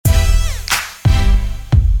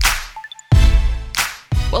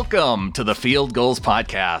Welcome to the Field Goals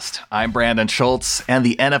Podcast. I'm Brandon Schultz, and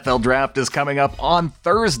the NFL Draft is coming up on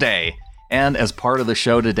Thursday. And as part of the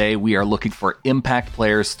show today, we are looking for impact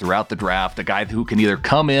players throughout the draft, a guy who can either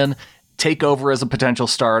come in, take over as a potential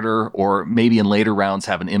starter, or maybe in later rounds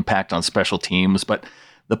have an impact on special teams. But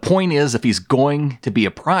the point is, if he's going to be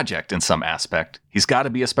a project in some aspect, he's got to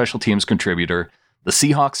be a special teams contributor. The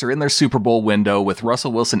Seahawks are in their Super Bowl window with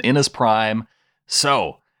Russell Wilson in his prime.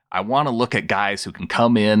 So I want to look at guys who can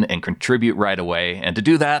come in and contribute right away. And to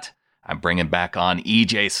do that, I'm bringing back on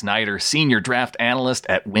EJ Snyder, senior draft analyst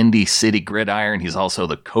at Windy City Gridiron. He's also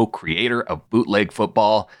the co-creator of Bootleg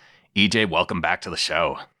Football. EJ, welcome back to the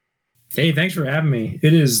show. Hey, thanks for having me.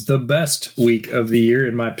 It is the best week of the year,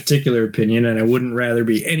 in my particular opinion, and I wouldn't rather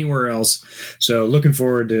be anywhere else. So looking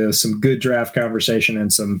forward to some good draft conversation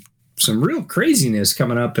and some real craziness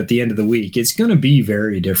coming up at the end of the week. It's going to be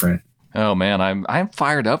very different. Oh man, I'm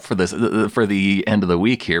fired up for this for the end of the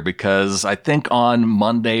week here, because I think on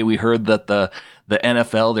Monday we heard that the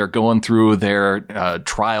NFL, they're going through their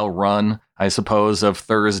trial run, I suppose, of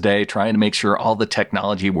Thursday, trying to make sure all the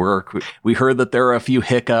technology work. We heard that there are a few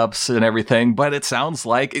hiccups and everything, but it sounds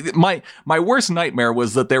like my worst nightmare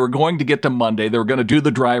was that they were going to get to Monday, they were going to do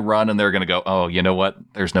the dry run, and they're going to go, oh, you know what?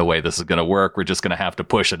 There's no way this is going to work. We're just going to have to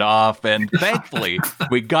push it off. And thankfully,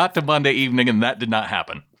 we got to Monday evening, and that did not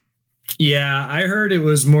happen. Yeah, I heard it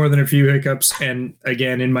was more than a few hiccups. And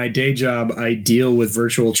again, in my day job, I deal with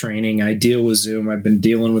virtual training. I deal with Zoom. I've been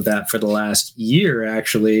dealing with that for the last year,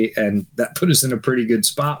 actually. And that put us in a pretty good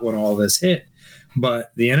spot when all this hit.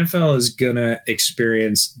 But the NFL is going to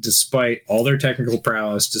experience, despite all their technical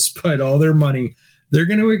prowess, despite all their money, they're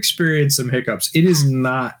going to experience some hiccups. It is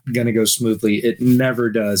not going to go smoothly. It never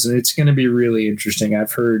does. And it's going to be really interesting.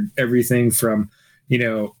 I've heard everything from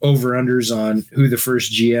over-unders on who the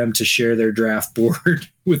first GM to share their draft board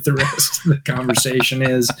with the rest of the conversation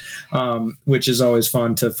is, which is always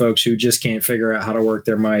fun to folks who just can't figure out how to work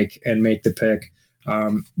their mic and make the pick.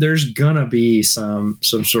 There's going to be some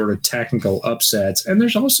sort of technical upsets, and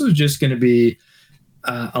there's also just going to be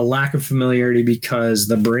a lack of familiarity, because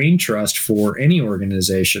the brain trust for any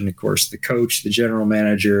organization, of course, the coach, the general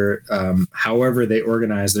manager, however they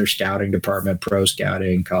organize their scouting department, pro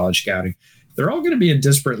scouting, college scouting, they're all going to be in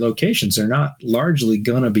disparate locations. They're not largely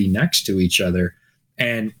going to be next to each other.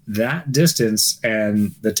 And that distance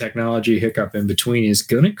and the technology hiccup in between is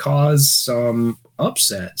going to cause some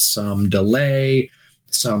upset, some delay,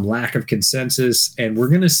 some lack of consensus. And we're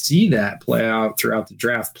going to see that play out throughout the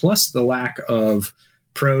draft, plus the lack of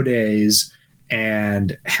pro days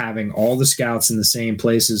and having all the scouts in the same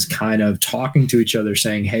places kind of talking to each other,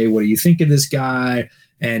 saying, hey, what do you think of this guy?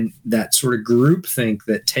 And that sort of groupthink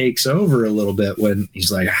that takes over a little bit when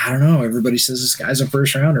he's like, I don't know, everybody says this guy's a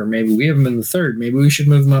first rounder. Maybe we have him in the third. Maybe we should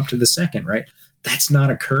move him up to the second, right? That's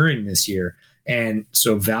not occurring this year. And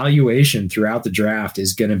so valuation throughout the draft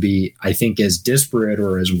is going to be, I think, as disparate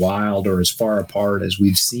or as wild or as far apart as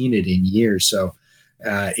we've seen it in years. So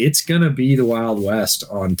it's going to be the Wild West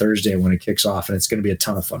on Thursday when it kicks off, and it's going to be a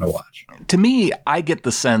ton of fun to watch. To me, I get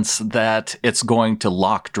the sense that it's going to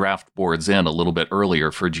lock draft boards in a little bit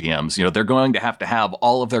earlier for GMs. They're going to have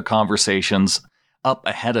all of their conversations up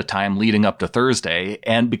ahead of time leading up to Thursday,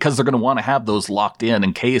 and because they're going to want to have those locked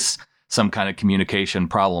in case some kind of communication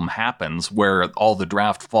problem happens where all the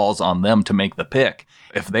draft falls on them to make the pick.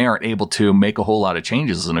 If they aren't able to make a whole lot of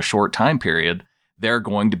changes in a short time period, they're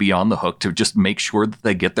going to be on the hook to just make sure that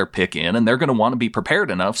they get their pick in, and they're going to want to be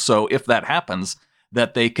prepared enough. So if that happens,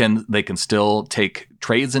 that they can still take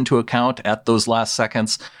trades into account at those last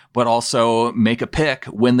seconds, but also make a pick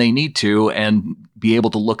when they need to and be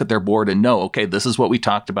able to look at their board and know, okay, this is what we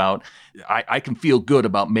talked about. I can feel good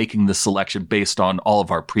about making this selection based on all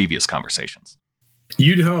of our previous conversations.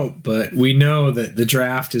 You'd hope, but we know that the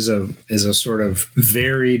draft is a sort of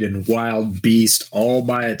varied and wild beast all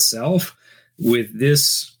by itself. With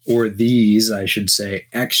this, or these, I should say,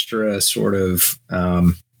 extra sort of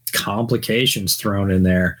complications thrown in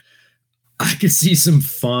there, I could see some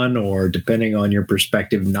fun, or depending on your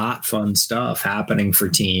perspective, not fun stuff happening for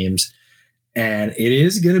teams. And it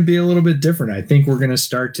is going to be a little bit different. I think we're going to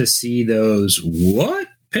start to see those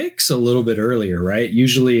picks a little bit earlier, right?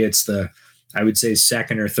 Usually it's I would say,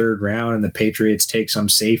 second or third round, and the Patriots take some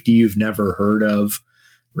safety you've never heard of.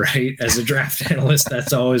 Right. As a draft analyst,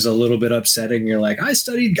 that's always a little bit upsetting. You're like, I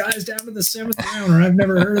studied guys down to the 7th round, or I've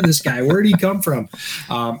never heard of this guy. Where'd he come from?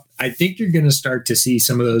 I think you're going to start to see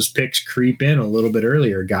some of those picks creep in a little bit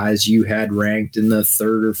earlier. Guys you had ranked in the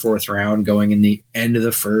 3rd or 4th round going in the end of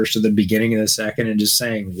the 1st or the beginning of the 2nd, and just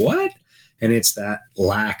saying, what? And it's that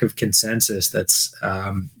lack of consensus that's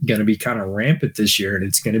going to be kind of rampant this year. And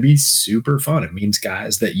it's going to be super fun. It means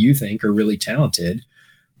guys that you think are really talented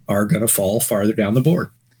are going to fall farther down the board.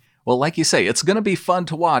 Well, like you say, it's going to be fun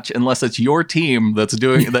to watch unless it's your team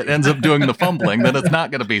that ends up doing the fumbling. Then it's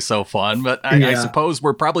not going to be so fun. But I suppose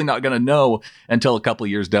we're probably not going to know until a couple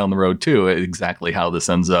of years down the road, too, exactly how this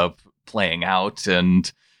ends up playing out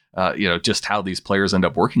and, just how these players end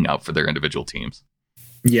up working out for their individual teams.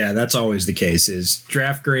 Yeah, that's always the case. Is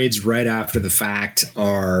draft grades right after the fact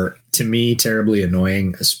are, to me, terribly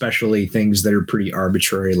annoying, especially things that are pretty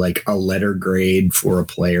arbitrary, like a letter grade for a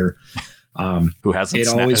player. Who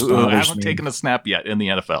hasn't taken a snap yet in the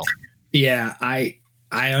NFL. Yeah, I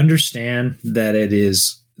understand that it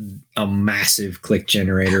is a massive click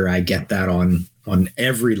generator. I get that on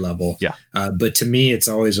every level. Yeah. But to me, it's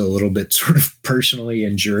always a little bit sort of personally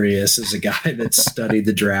injurious as a guy that's studied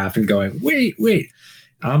the draft and going, wait.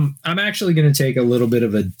 I'm actually going to take a little bit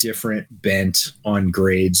of a different bent on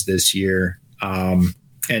grades this year.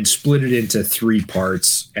 And split it into 3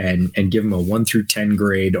 parts and give them a 1 through 10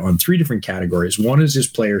 grade on 3 different categories. One is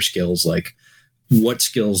just player skills, like what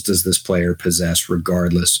skills does this player possess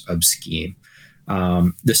regardless of scheme.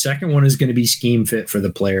 The second one is going to be scheme fit for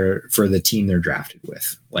the player, for the team they're drafted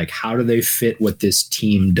with. Like, how do they fit what this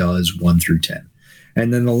team does 1 through 10?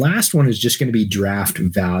 And then the last one is just going to be draft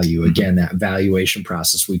value. Again, that valuation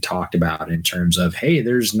process we talked about in terms of, hey,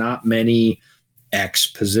 there's not many X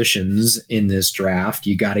positions in this draft.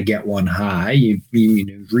 You got to get one high. You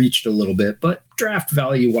reached a little bit, but draft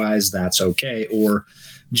value wise, that's okay. Or,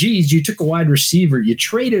 geez, you took a wide receiver. You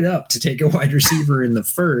traded up to take a wide receiver in the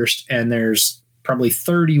first, and there's probably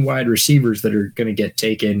 30 wide receivers that are going to get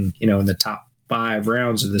taken, in the top 5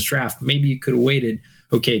 rounds of this draft. Maybe you could have waited.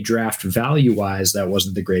 Okay, draft value wise, that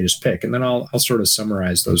wasn't the greatest pick. And then I'll sort of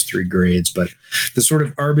summarize those 3 grades. But the sort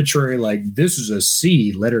of arbitrary, like, this is a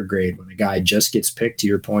C letter grade when a guy just gets picked, to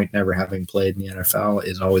your point, never having played in the NFL,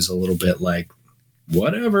 is always a little bit like,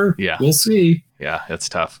 whatever. Yeah. We'll see. Yeah, it's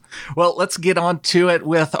tough. Well, let's get on to it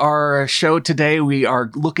with our show today. We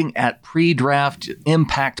are looking at pre-draft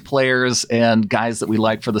impact players and guys that we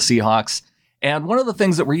like for the Seahawks. And one of the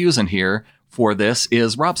things that we're using here for this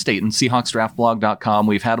is Rob Staten, SeahawksDraftBlog.com.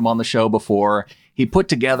 We've had him on the show before. He put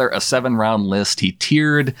together a 7-round list. He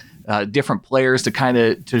tiered different players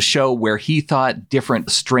to show where he thought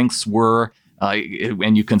different strengths were.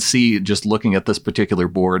 And you can see, just looking at this particular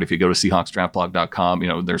board, if you go to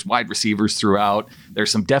SeahawksDraftBlog.com, there's wide receivers throughout.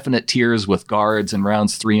 There's some definite tiers with guards in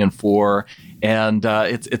rounds 3 and 4. And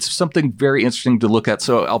it's something very interesting to look at.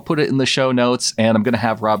 So I'll put it in the show notes, and I'm going to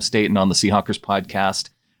have Rob Staten on the Seahawkers podcast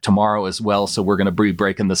tomorrow as well. So we're going to be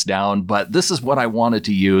breaking this down. But this is what I wanted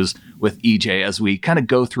to use with EJ as we kind of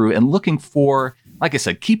go through and looking for, like I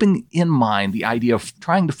said, keeping in mind the idea of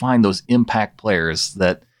trying to find those impact players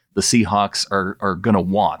that the Seahawks are going to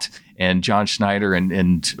want. And John Schneider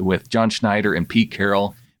and with John Schneider and Pete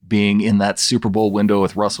Carroll being in that Super Bowl window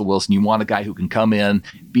with Russell Wilson, you want a guy who can come in,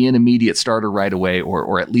 be an immediate starter right away,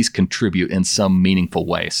 or at least contribute in some meaningful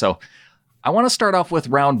way. So I want to start off with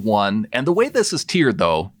round 1. And the way this is tiered,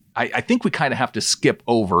 though, I think we kind of have to skip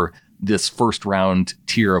over this first round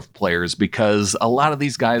tier of players because a lot of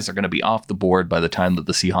these guys are going to be off the board by the time that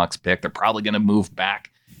the Seahawks pick. They're probably going to move back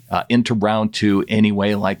into round 2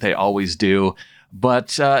 anyway, like they always do.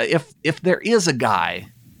 But if there is a guy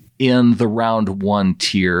in the round 1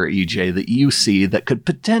 tier, EJ, that you see that could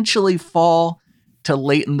potentially fall to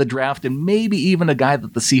late in the draft and maybe even a guy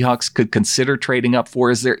that the Seahawks could consider trading up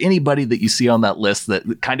for, is there anybody that you see on that list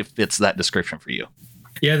that kind of fits that description for you?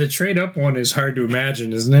 Yeah, the trade up one is hard to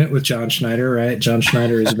imagine, isn't it, with John Schneider, right? John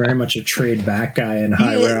Schneider is very much a trade back guy in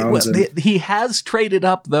high rounds. He has traded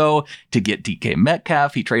up, though, to get DK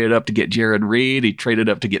Metcalf. He traded up to get Jared Reed. He traded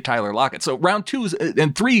up to get Tyler Lockett. So round 2s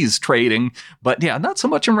and 3s trading, but yeah, not so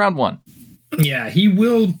much in round 1. Yeah, he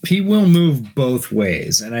will move both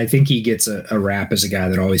ways. And I think he gets a rap as a guy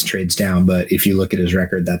that always trades down. But if you look at his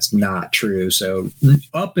record, that's not true. So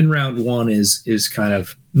up in round 1 is kind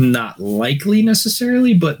of not likely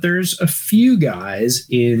necessarily, but there's a few guys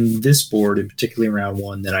in this board, and particularly round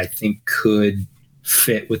 1, that I think could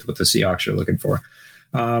fit with what the Seahawks are looking for.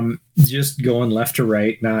 Just going left to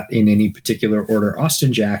right, not in any particular order.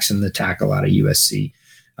 Austin Jackson, the tackle out of USC.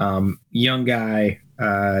 Young guy.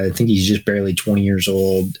 I think he's just barely 20 years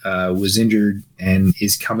old, was injured and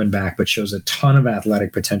is coming back, but shows a ton of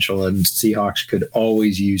athletic potential. And Seahawks could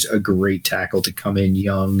always use a great tackle to come in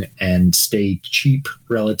young and stay cheap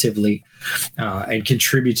relatively and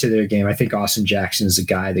contribute to their game. I think Austin Jackson is a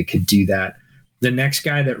guy that could do that. The next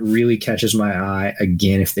guy that really catches my eye,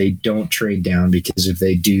 again, if they don't trade down, because if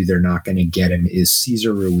they do, they're not going to get him, is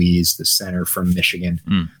Cesar Ruiz, the center from Michigan.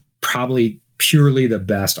 Probably purely the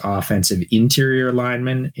best offensive interior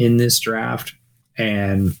lineman in this draft,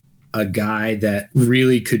 and a guy that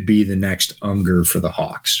really could be the next Unger for the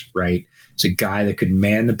Hawks, right? It's a guy that could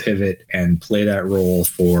man the pivot and play that role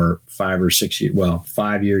for 5 or 6 years. Well,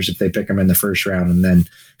 5 years if they pick him in the first round. And then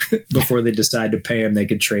before they decide to pay him, they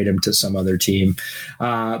could trade him to some other team.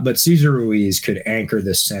 But Cesar Ruiz could anchor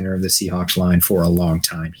the center of the Seahawks line for a long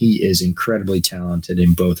time. He is incredibly talented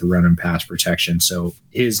in both run and pass protection. So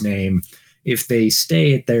his name, if they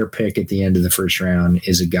stay at their pick at the end of the first round,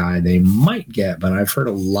 is a guy they might get, but I've heard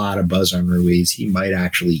a lot of buzz on Ruiz. He might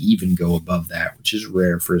actually even go above that, which is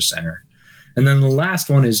rare for a center. And then the last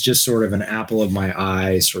one is just sort of an apple of my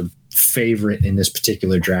eye, sort of favorite in this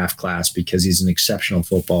particular draft class because he's an exceptional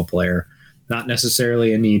football player. Not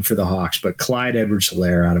necessarily a need for the Hawks, but Clyde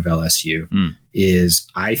Edwards-Helaire out of LSU is,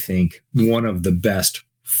 I think, one of the best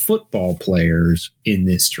football players in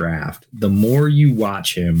this draft. The more you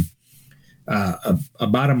watch him,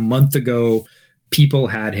 about a month ago, people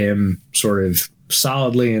had him sort of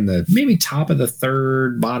solidly in the maybe top of the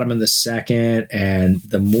third, bottom of the second. And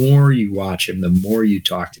the more you watch him, the more you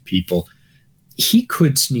talk to people, he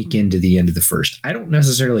could sneak into the end of the first. I don't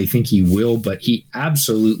necessarily think he will, but he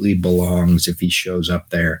absolutely belongs if he shows up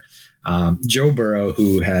there. Joe Burrow,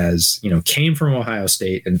 who has, came from Ohio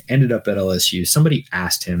State and ended up at LSU, somebody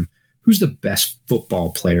asked him, who's the best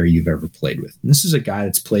football player you've ever played with? And this is a guy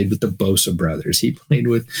that's played with the Bosa brothers. He played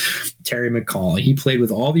with Terry McCall. He played with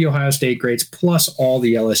all the Ohio State greats, plus all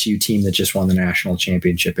the LSU team that just won the national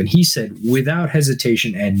championship. And he said, without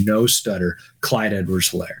hesitation and no stutter, Clyde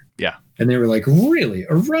Edwards-Helaire. Yeah. And they were like, really?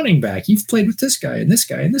 A running back? You've played with this guy and this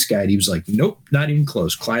guy and this guy. And he was like, nope, not even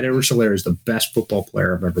close. Clyde Edwards-Helaire is the best football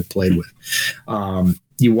player I've ever played with.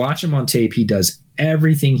 You watch him on tape, he does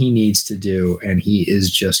everything he needs to do, and he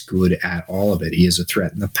is just good at all of it. He is a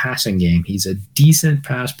threat in the passing game. He's a decent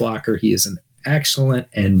pass blocker. He is an excellent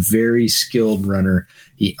and very skilled runner.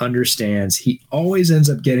 He understands. He always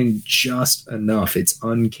ends up getting just enough. It's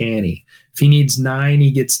uncanny. If he needs 9,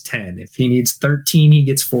 he gets 10. If he needs 13, he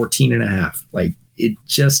gets 14 and a half. Like, it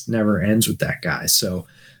just never ends with that guy. So,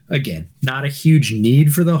 again, not a huge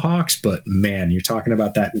need for the Hawks, but man, you're talking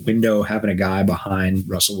about that window, having a guy behind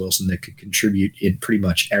Russell Wilson that could contribute in pretty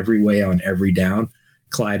much every way on every down.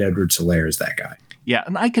 Clyde Edwards-Helaire is that guy. Yeah,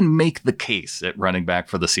 and I can make the case at running back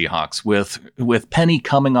for the Seahawks with Penny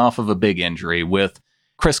coming off of a big injury, with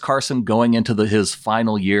Chris Carson going into his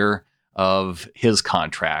final year of his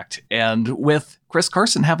contract, and with Chris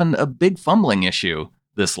Carson having a big fumbling issue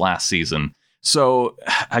this last season. So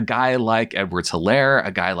a guy like Edwards-Helaire,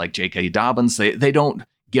 a guy like J.K. Dobbins, they don't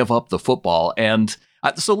give up the football. And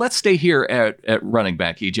so let's stay here at running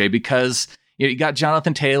back, EJ, because you got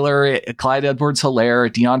Jonathan Taylor, Clyde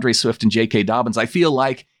Edwards-Helaire, DeAndre Swift, and J.K. Dobbins. I feel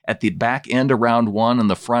like at the back end of round 1 and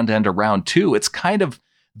the front end of round 2, it's kind of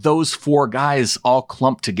those 4 guys all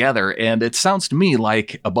clumped together. And it sounds to me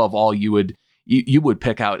like above all, you would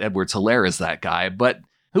pick out Edwards-Helaire as that guy. But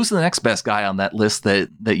who's the next best guy on that list that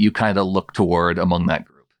you kind of look toward among that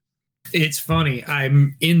group? It's funny.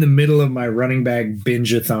 I'm in the middle of my running back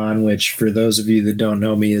binge-a-thon, which for those of you that don't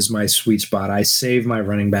know me is my sweet spot. I save my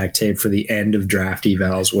running back tape for the end of draft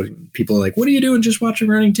evals. People are like, what are you doing just watching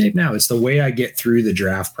running tape now? It's the way I get through the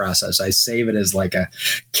draft process. I save it as like a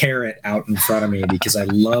carrot out in front of me because I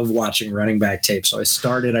love watching running back tape. So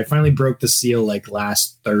I finally broke the seal like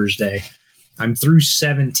last Thursday. I'm through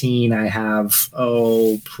 17. I have,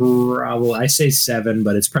 probably, I say 7,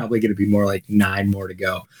 but it's probably going to be more like 9 more to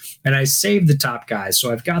go. And I saved the top guys.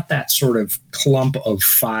 So I've got that sort of clump of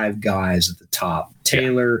 5 guys at the top.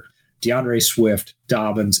 Taylor, DeAndre Swift,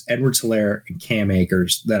 Dobbins, Edwards-Helaire, and Cam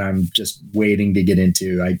Akers that I'm just waiting to get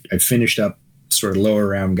into. I finished up sort of lower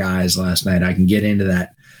round guys last night. I can get into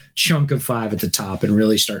that chunk of 5 at the top and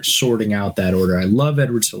really start sorting out that order. I love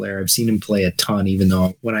Edwards-Helaire. I've seen him play a ton, even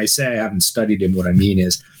though when I say I haven't studied him, what I mean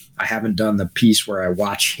is I haven't done the piece where I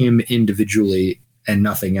watch him individually and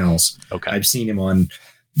nothing else. Okay. I've seen him on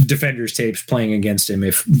defenders tapes playing against him.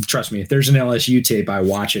 Trust me, if there's an LSU tape, I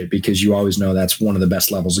watch it because you always know that's one of the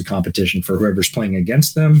best levels of competition for whoever's playing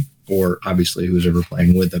against them or obviously who's ever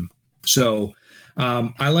playing with them. So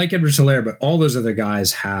I like Edwards-Helaire, but all those other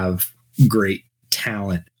guys have great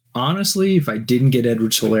talent. Honestly, if I didn't get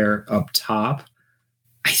Edwards-Helaire up top,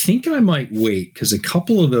 I think I might wait because a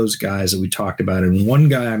couple of those guys that we talked about, and one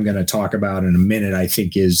guy I'm going to talk about in a minute, I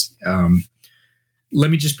think is,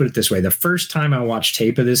 let me just put it this way. The first time I watched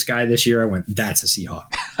tape of this guy this year, I went, that's a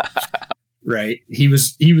Seahawk. right? He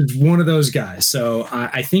was one of those guys. So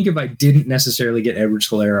I think if I didn't necessarily get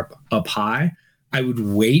Edwards-Helaire up high, I would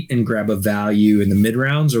wait and grab a value in the mid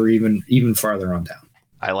rounds or even farther on down.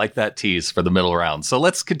 I like that tease for the middle round. So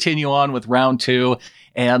let's continue on with round 2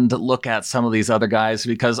 and look at some of these other guys,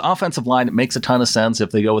 because offensive line, it makes a ton of sense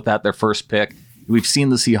if they go with that their first pick. We've seen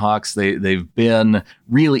the Seahawks. They've been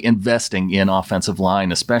really investing in offensive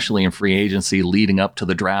line, especially in free agency leading up to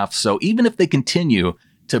the draft. So even if they continue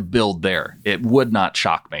to build there, it would not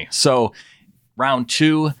shock me. So round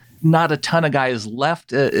 2, not a ton of guys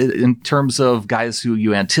left in terms of guys who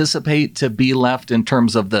you anticipate to be left in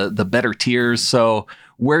terms of the better tiers. So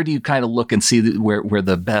where do you kind of look and see where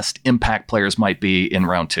the best impact players might be in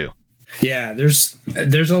round 2? Yeah, there's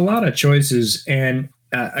a lot of choices. And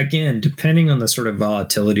again, depending on the sort of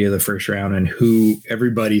volatility of the first round and who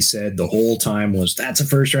everybody said the whole time was, that's a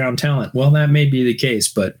first round talent. Well, that may be the case,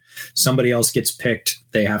 but somebody else gets picked.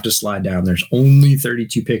 They have to slide down. There's only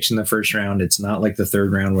 32 picks in the first round. It's not like the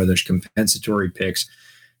third round where there's compensatory picks.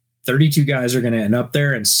 32 guys are going to end up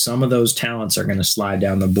there, and some of those talents are going to slide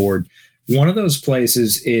down the board. One of those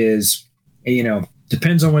places is,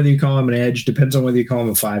 depends on whether you call him an edge, depends on whether you call him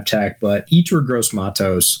a 5-tech, but Yetur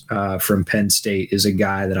Gross-Matos from Penn State is a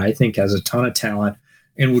guy that I think has a ton of talent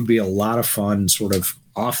and would be a lot of fun sort of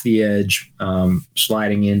off the edge,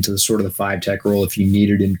 sliding into the sort of the 5-tech role if you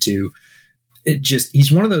needed him to.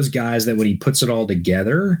 He's one of those guys that when he puts it all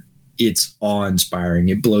together, it's awe-inspiring.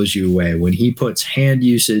 It blows you away. When he puts hand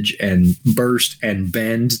usage and burst and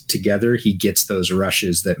bend together, he gets those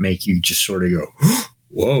rushes that make you just sort of go,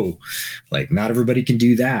 whoa, like not everybody can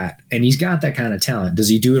do that. And he's got that kind of talent. Does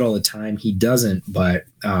he do it all the time? He doesn't, but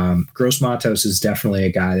Gross-Matos is definitely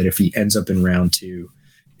a guy that if he ends up in round 2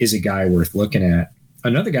 is a guy worth looking at.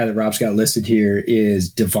 Another guy that Rob's got listed here is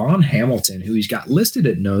Devon Hamilton, who he's got listed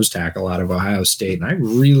at nose tackle out of Ohio State. And I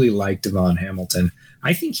really like Devon Hamilton.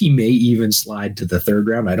 I think he may even slide to the third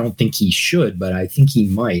round. I don't think he should, but I think he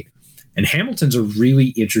might. And Hamilton's a really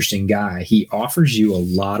interesting guy. He offers you a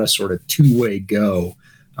lot of sort of two-way go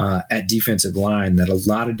at defensive line that a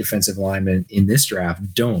lot of defensive linemen in this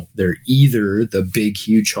draft don't. They're either the big,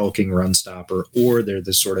 huge, hulking run stopper, or they're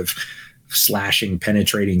the sort of slashing,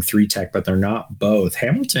 penetrating 3-tech, but they're not both.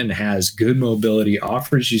 Hamilton has good mobility,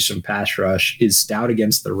 offers you some pass rush, is stout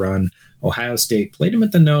against the run. Ohio State played him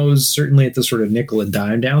at the nose, certainly at the sort of nickel and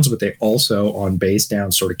dime downs, but they also on base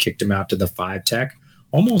downs sort of kicked him out to the 5-tech,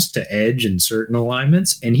 almost to edge in certain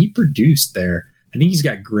alignments, and he produced there. I think he's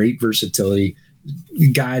got great versatility. A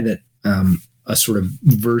guy that a sort of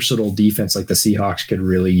versatile defense like the Seahawks could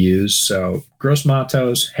really use. So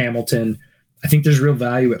Gross-Matos, Hamilton. I think there's real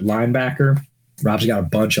value at linebacker. Rob's got a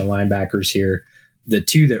bunch of linebackers here. The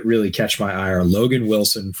two that really catch my eye are Logan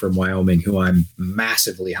Wilson from Wyoming, who I'm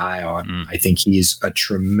massively high on. I think he's a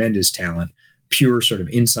tremendous talent, pure sort of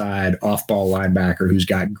inside off-ball linebacker who's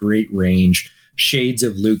got great range. Shades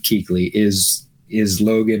of Luke Kuechly. Is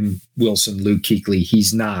Logan Wilson Luke Kuechly?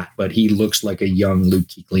 He's not, but he looks like a young Luke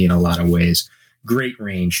Kuechly in a lot of ways. Great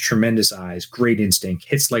range, tremendous eyes, great instinct,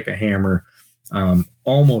 hits like a hammer.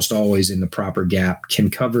 Almost always in the proper gap, can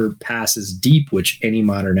cover passes deep, which any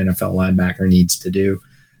modern NFL linebacker needs to do.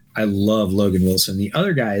 I love Logan Wilson. The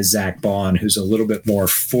other guy is Zach Bond, who's a little bit more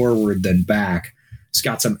forward than back. He's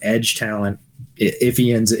got some edge talent.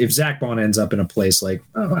 If Zach Bond ends up in a place like,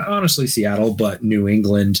 honestly, Seattle, but New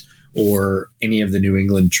England or any of the New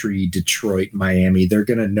England tree, Detroit, Miami, they're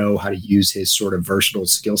going to know how to use his sort of versatile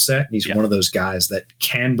skill set. And he's one of those guys that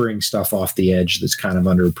can bring stuff off the edge that's kind of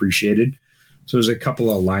underappreciated. So there's a couple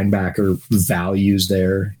of linebacker values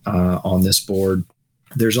there on this board.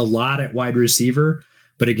 There's a lot at wide receiver,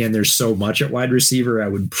 but again, there's so much at wide receiver, I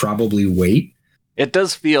would probably wait. It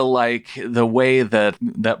does feel like the way that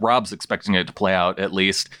Rob's expecting it to play out, at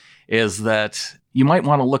least, is that you might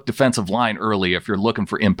want to look defensive line early if you're looking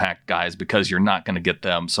for impact guys, because you're not going to get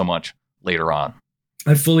them so much later on.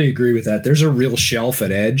 I fully agree with that. There's a real shelf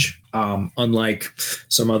at edge, unlike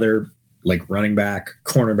some other like running back,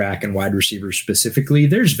 cornerback, and wide receiver specifically.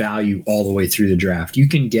 There's value all the way through the draft. You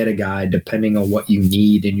can get a guy depending on what you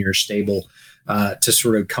need in your stable to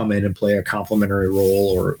sort of come in and play a complementary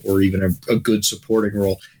role or even a good supporting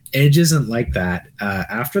role. Edge isn't like that.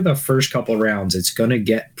 After the first couple of rounds, it's going to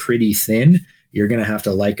get pretty thin. You're going to have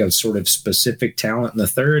to like a sort of specific talent in the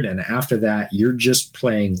third. And after that, you're just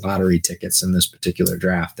playing lottery tickets in this particular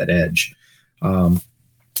draft at edge.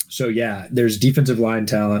 So yeah, there's defensive line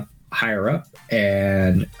talent higher up,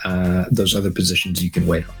 and those other positions you can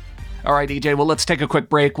wait on. All right, EJ, well, let's take a quick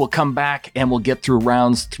break. We'll come back and we'll get through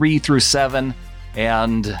rounds 3 through 7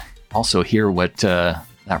 and also hear what that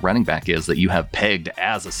running back is that you have pegged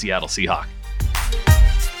as a Seattle Seahawk.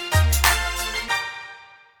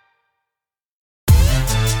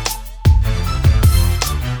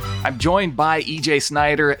 I'm joined by EJ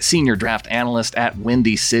Snyder, Senior Draft Analyst at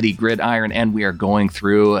Windy City Gridiron, and we are going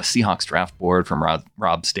through a Seahawks draft board from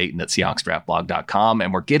Rob Staten at SeahawksDraftBlog.com,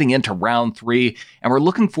 and we're getting into round 3, and we're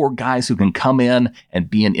looking for guys who can come in and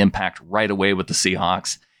be an impact right away with the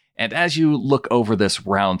Seahawks. And as you look over this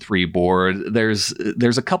round 3 board, there's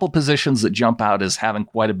a couple positions that jump out as having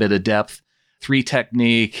quite a bit of depth, 3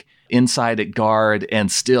 technique, inside at guard, and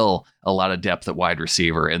still a lot of depth at wide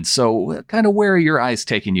receiver. And so kind of where are your eyes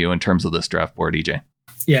taking you in terms of this draft board, EJ?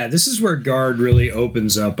 Yeah, this is where guard really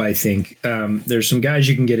opens up, I think. There's some guys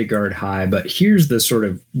you can get at guard high, but here's the sort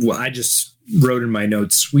of what I just wrote in my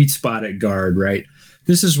notes, sweet spot at guard, right?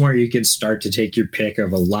 This is where you can start to take your pick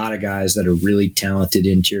of a lot of guys that are really talented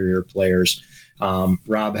interior players.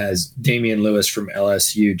 Rob has Damian Lewis from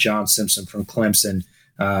LSU, John Simpson from Clemson,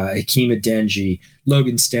 Hakeem Adeniji,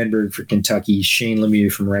 Logan Stenberg for Kentucky, Shane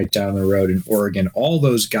Lemieux from right down the road in Oregon. All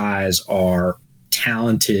those guys are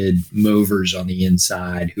talented movers on the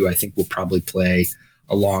inside who I think will probably play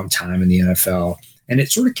a long time in the NFL. And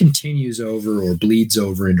it sort of continues over or bleeds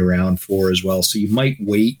over into round 4 as well. So you might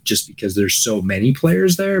wait just because there's so many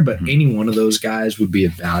players there, but any one of those guys would be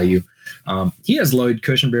of value. He has Lloyd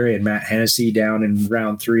Cushenberry and Matt Hennessy down in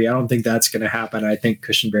round 3. I don't think that's going to happen. I think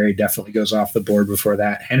Cushenberry definitely goes off the board before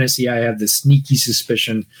that. Hennessy, I have the sneaky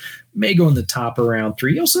suspicion, may go in the top of round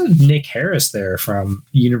 3. You also have Nick Harris there from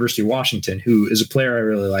University of Washington, who is a player I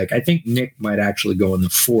really like. I think Nick might actually go in the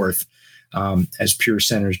 4th as pure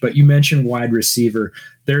centers. But you mentioned wide receiver.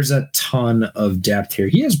 There's a ton of depth here.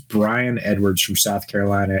 He has Brian Edwards from South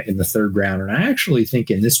Carolina in the 3rd round. And I actually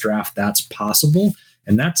think in this draft that's possible.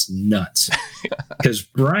 And that's nuts because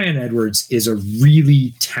Brian Edwards is a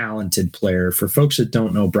really talented player. For folks that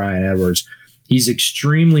don't know Brian Edwards, he's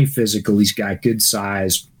extremely physical. He's got good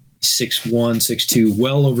size, 6'1", 6'2",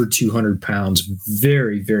 well over 200 pounds,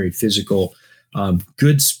 very, very physical,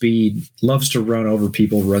 good speed, loves to run over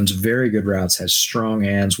people, runs very good routes, has strong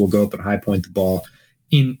hands, will go up and high point the ball.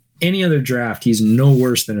 In any other draft, he's no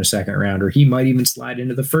worse than a 2nd rounder. He might even slide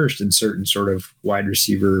into the 1st in certain sort of wide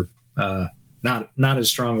receiver not as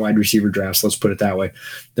strong wide receiver drafts, let's put it that way.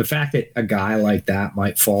 The fact that a guy like that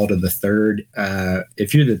might fall to the 3rd,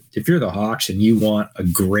 if you're the Hawks and you want a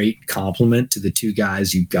great complement to the 2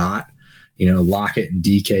 guys you've got, Lockett and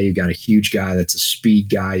DK, you've got a huge guy that's a speed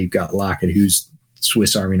guy. You've got Lockett, who's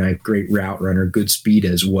Swiss Army knife, great route runner, good speed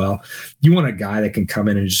as well. You want a guy that can come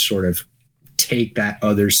in and just sort of take that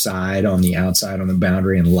other side on the outside on the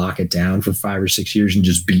boundary and lock it down for 5 or 6 years and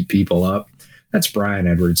just beat people up. That's Brian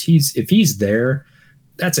Edwards. If he's there,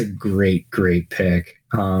 that's a great pick.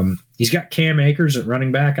 He's got Cam Akers at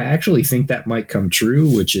running back. I actually think that might come true,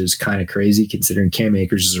 which is kind of crazy considering Cam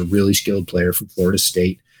Akers is a really skilled player from Florida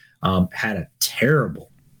State. Had a terrible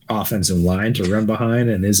offensive line to run behind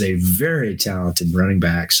and is a very talented running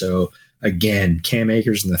back. So again, Cam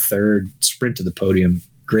Akers in the 3rd, sprint to the podium.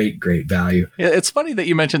 Great value. Yeah, it's funny that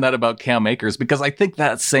you mentioned that about Cam Akers because I think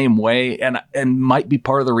that same way and might be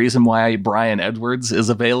part of the reason why Brian Edwards is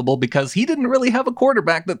available because he didn't really have a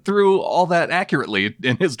quarterback that threw all that accurately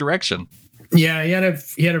in his direction. Yeah,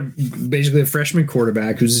 he had basically a freshman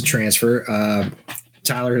quarterback who's a transfer.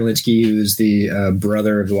 Tyler Hilinski, who's the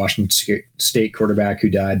brother of the Washington State quarterback who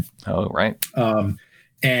died. Oh, right.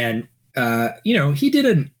 He did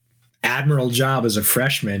an admirable job as a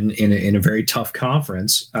freshman in a very tough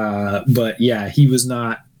conference. But yeah, he was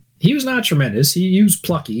not tremendous. He was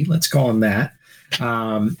plucky. Let's call him that.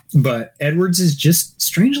 But Edwards is just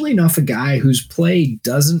strangely enough a guy whose play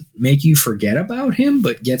doesn't make you forget about him,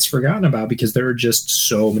 but gets forgotten about because there are just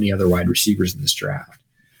so many other wide receivers in this draft.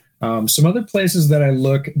 Some other places that I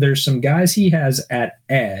look, there's some guys he has at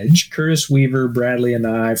edge. Curtis Weaver, Bradley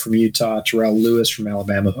Anae from Utah, Terrell Lewis from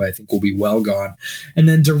Alabama, who I think will be well gone. And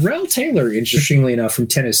then Darrell Taylor, interestingly enough, from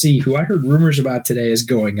Tennessee, who I heard rumors about today is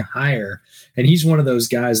going higher. And he's one of those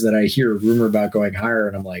guys that I hear a rumor about going higher,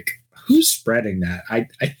 and I'm like, who's spreading that? I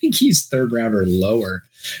think he's 3rd round or lower.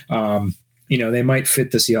 They might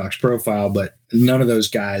fit the Seahawks profile, but none of those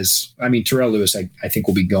guys. I mean, Terrell Lewis, I think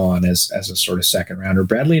will be gone as a sort of 2nd rounder.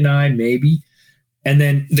 Bradley Anae, maybe. And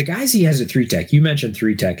then the guys he has at 3-tech, you mentioned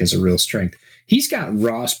 3-tech as a real strength. He's got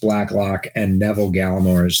Ross Blacklock and Neville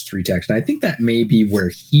Gallimore as 3-techs. And I think that may be where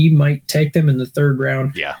he might take them in the 3rd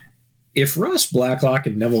round. Yeah. If Ross Blacklock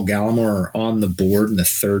and Neville Gallimore are on the board in the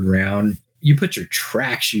 3rd round, you put your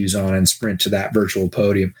track shoes on and sprint to that virtual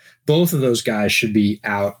podium. Both of those guys should be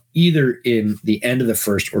out either in the end of the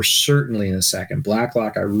 1st or certainly in the 2nd.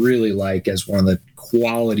 Blacklock I really like as one of the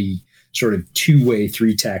quality sort of 2-way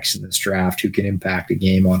 3-techs in this draft who can impact a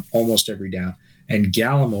game on almost every down. And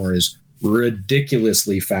Gallimore is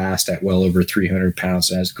ridiculously fast at well over 300 pounds,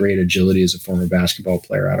 and has great agility as a former basketball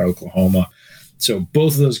player out of Oklahoma. So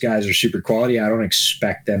both of those guys are super quality. I don't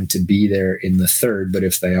expect them to be there in the third, but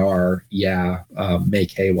if they are,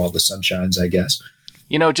 make hay while the sun shines, I guess.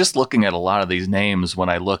 Just looking at a lot of these names, when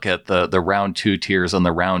I look at the round 2 tiers and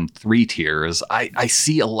the round 3 tiers, I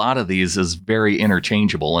see a lot of these as very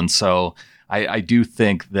interchangeable. And so I do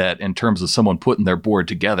think that in terms of someone putting their board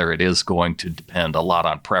together, it is going to depend a lot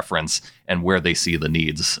on preference and where they see the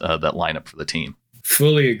needs that line up for the team.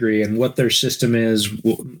 Fully agree. And what their system is,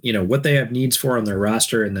 what they have needs for on their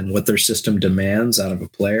roster, and then what their system demands out of a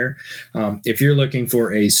player. If you're looking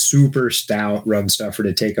for a super stout run stuffer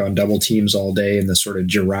to take on double teams all day in the sort of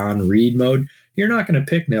Jerron Reed mode, you're not going to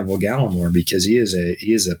pick Neville Gallimore, because he is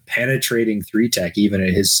a penetrating 3-tech, even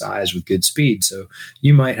at his size, with good speed. So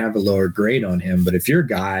you might have a lower grade on him. But if you're a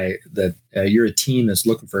guy that you're a team that's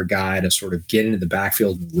looking for a guy to sort of get into the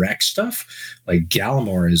backfield and wreck stuff, like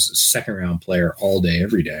Gallimore is a second round player all day,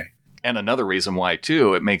 every day. And another reason why,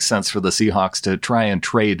 too, it makes sense for the Seahawks to try and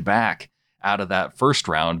trade back out of that first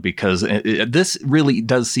round, because this really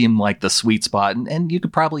does seem like the sweet spot. And you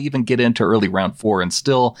could probably even get into early round 4 and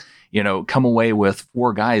still, come away with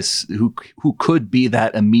 4 guys who could be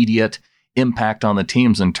that immediate impact on the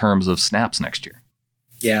teams in terms of snaps next year.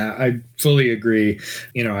 Yeah, I fully agree.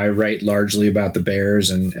 I write largely about the Bears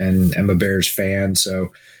and am a Bears fan.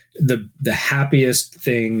 So the happiest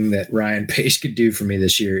thing that Ryan Pace could do for me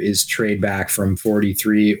this year is trade back from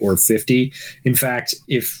 43 or 50. In fact,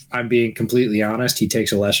 if I'm being completely honest, he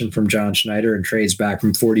takes a lesson from John Schneider and trades back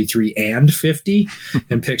from 43 and 50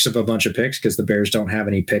 and picks up a bunch of picks, because the Bears don't have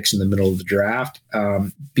any picks in the middle of the draft,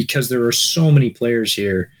 because there are so many players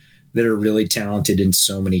here that are really talented in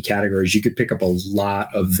so many categories. You could pick up a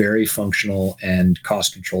lot of very functional and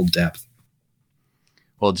cost-controlled depth.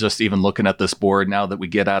 Well, just even looking at this board now that we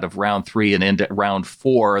get out of round 3 and into round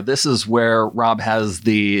 4, this is where Rob has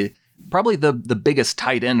probably the biggest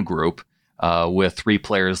tight end group, with 3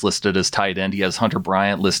 players listed as tight end. He has Hunter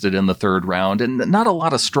Bryant listed in the 3rd round, and not a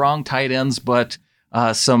lot of strong tight ends, but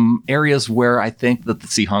some areas where I think that the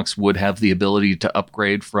Seahawks would have the ability to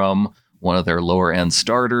upgrade from one of their lower end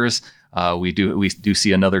starters. We do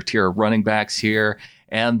see another tier of running backs here,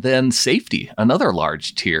 and then safety, another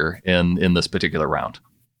large tier in this particular round.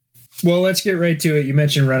 Well, let's get right to it. You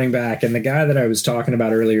mentioned running back, and the guy that I was talking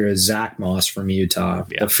about earlier is Zach Moss from Utah.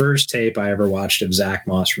 Yeah. The first tape I ever watched of Zach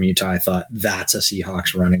Moss from Utah, I thought, that's a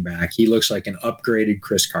Seahawks running back. He looks like an upgraded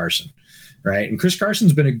Chris Carson, right? And Chris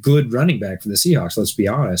Carson's been a good running back for the Seahawks, let's be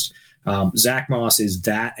honest. Zach Moss is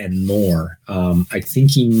that and more. I think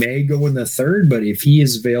he may go in the 3rd, but if he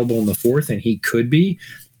is available in the 4th, and he could be,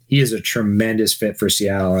 he is a tremendous fit for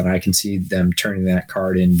Seattle, and I can see them turning that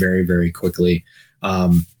card in very, very quickly.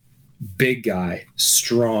 Big guy,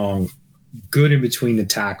 strong, good in between the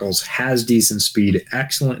tackles, has decent speed,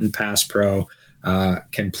 excellent in pass pro,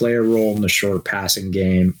 can play a role in the short passing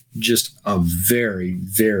game, just a very,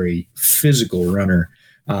 very physical runner,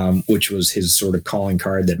 which was his sort of calling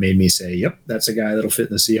card that made me say, yep, that's a guy that'll fit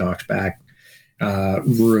in the Seahawks back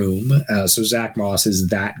room. So Zach Moss is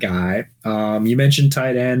that guy. You mentioned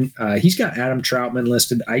tight end. He's got Adam Troutman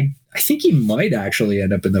listed. I think he might actually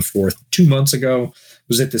end up in the 4th. 2 months ago,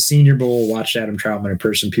 was at the Senior Bowl, watched Adam Troutman in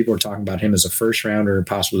person. People were talking about him as a first rounder,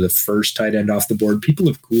 possibly the first tight end off the board. People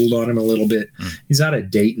have cooled on him a little bit. He's out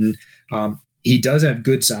of Dayton. He does have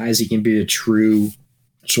good size. He can be a true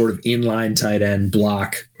sort of inline tight end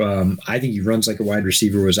block. I think he runs like a wide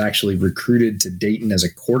receiver, was actually recruited to Dayton as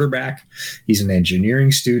a quarterback. He's an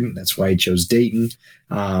engineering student. That's why he chose Dayton.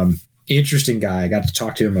 Interesting guy. I got to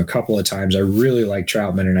talk to him a couple of times. I really like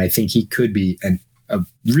Troutman, and I think he could be a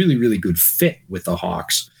really, really good fit with the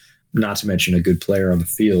Hawks, not to mention a good player on the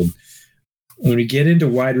field. When we get into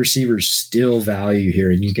wide receivers, still value here,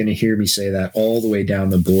 and you're going to hear me say that all the way down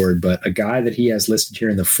the board, but a guy that he has listed here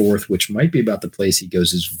in the 4th, which might be about the place he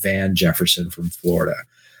goes, is Van Jefferson from Florida.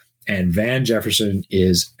 And Van Jefferson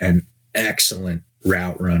is an excellent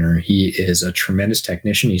route runner. He is a tremendous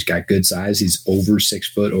technician. He's got good size. He's over 6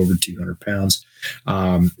 foot, over 200 pounds.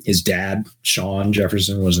 His dad, Sean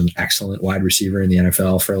Jefferson, was an excellent wide receiver in the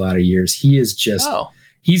NFL for a lot of years. He is just,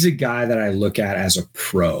 he's a guy that I look at as a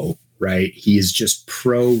pro, right? He is just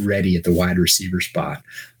pro ready at the wide receiver spot,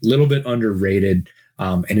 a little bit underrated,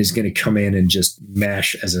 and is going to come in and just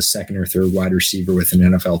mesh as a 2nd or 3rd wide receiver with an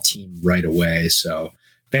NFL team right away. So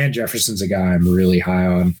Van Jefferson's a guy I'm really high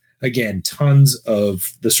on. Again, tons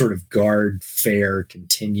of the sort of guard fare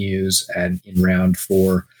continues, and in round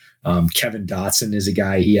 4, Kevin Dotson is a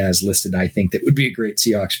guy he has listed, I think, that would be a great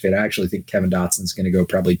Seahawks fit. I actually think Kevin Dotson's going to go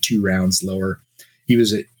probably 2 rounds lower He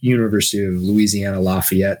was at University of Louisiana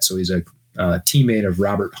Lafayette, so he's a teammate of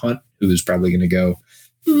Robert Hunt, who is probably going to go,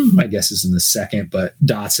 my guess is in the second, but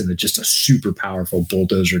Dotson is just a super powerful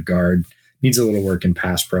bulldozer guard. Needs a little work in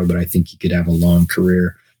pass pro, but I think he could have a long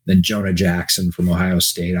career. Then Jonah Jackson from Ohio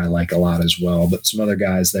State, I like a lot as well, but some other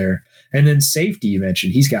guys there. And then safety, you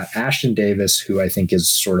mentioned, he's got Ashton Davis, who I think is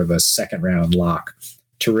sort of a second round lock.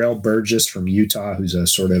 Terrell Burgess from Utah, who's a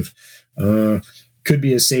sort of, could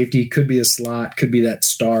be a safety, could be a slot, could be that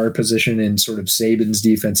star position in sort of Saban's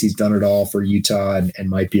defense. He's done it all for Utah and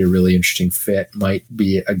might be a really interesting fit, might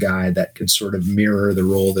be a guy that could sort of mirror the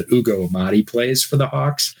role that Ugo Amadi plays for the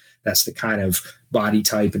Hawks. That's the kind of body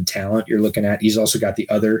type and talent you're looking at. He's also got the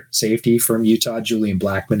other safety from Utah, Julian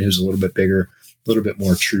Blackman, who's a little bit bigger, a little bit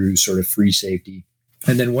more true sort of free safety.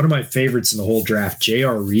 And then one of my favorites in the whole draft,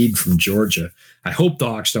 J.R. Reed from Georgia. I hope the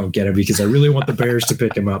Hawks don't get him because I really want the Bears to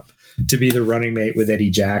pick him up to be the running mate with Eddie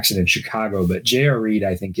Jackson in Chicago. But J.R. Reed,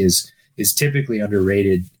 I think, is typically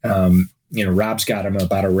underrated. Rob's got him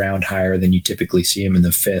about a round higher than you typically see him in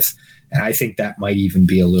the fifth. And I think that might even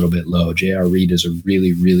be a little bit low. J.R. Reed is a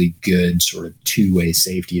really, really good sort of two-way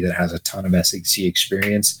safety that has a ton of SEC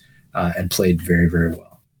experience and played very, very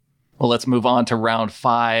well. Well, let's move on to round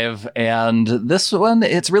 5. And this one,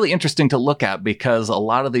 it's really interesting to look at because a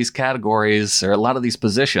lot of these categories or a lot of these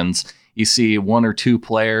positions, you see one or two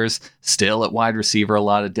players still at wide receiver, a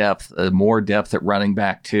lot of depth, more depth at running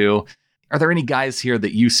back too. Are there any guys here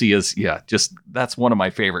that you see as, that's one of my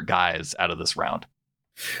favorite guys out of this round?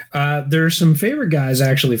 There are some favorite guys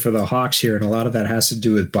actually for the Hawks here, and a lot of that has to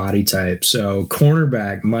do with body type. So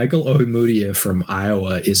cornerback Michael Ojemudia from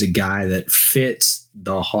Iowa is a guy that fits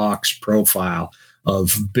the Hawks profile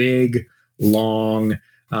of big, long.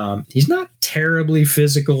 He's not terribly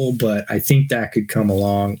physical, but I think that could come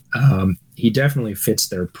along. He definitely fits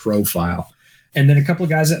their profile. And then a couple of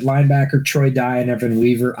guys at linebacker, Troy Dye and Evan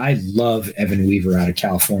Weaver. I love Evan Weaver out of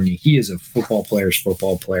California. He is a football player's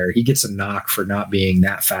football player. He gets a knock for not being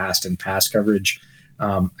that fast in pass coverage.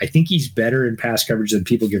 I think he's better in pass coverage than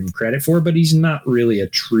people give him credit for, but he's not really a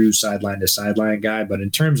true sideline-to-sideline guy. But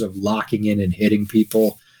in terms of locking in and hitting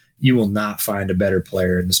people, you will not find a better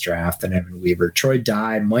player in this draft than Evan Weaver. Troy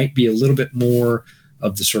Dye might be a little bit more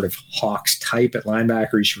of the sort of Hawks type at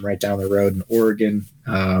linebacker. He's from right down the road in Oregon.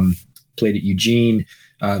 Played at Eugene,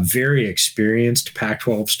 very experienced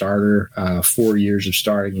Pac-12 starter, 4 years of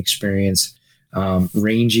starting experience.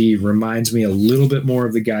 Rangy, reminds me a little bit more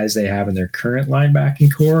of the guys they have in their current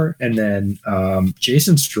linebacking core. And then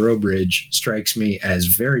Jason Strobridge strikes me as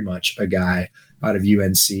very much a guy out of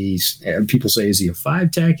UNC. People say, is he a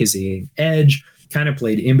 5-tech? Is he an edge? Kind of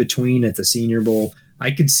played in between at the Senior Bowl. I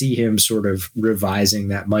could see him sort of revising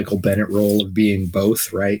that Michael Bennett role of being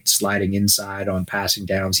both, right? Sliding inside on passing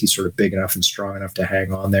downs. He's sort of big enough and strong enough to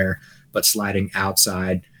hang on there, but sliding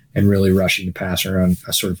outside and really rushing the passer on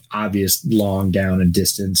a sort of obvious long down and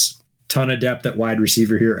distance. Ton of depth at wide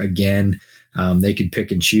receiver here. Again, they could pick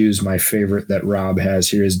and choose. My favorite that Rob has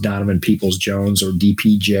here is Donovan Peoples-Jones, or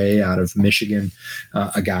DPJ, out of Michigan,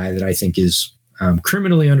 a guy that I think is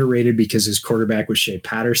criminally underrated because his quarterback was Shea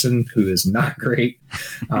Patterson, who is not great,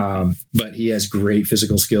 but he has great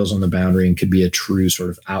physical skills on the boundary and could be a true sort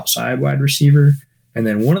of outside wide receiver. And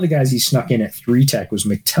then one of the guys he snuck in at 3-tech was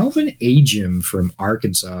McTelvin Agim from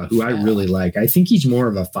Arkansas, who I really like. I think he's more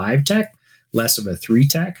of a 5-tech, less of a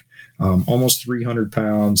 3-tech, almost 300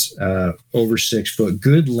 pounds, over 6 foot,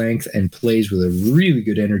 good length, and plays with a really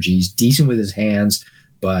good energy. He's decent with his hands,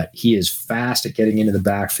 but he is fast at getting into the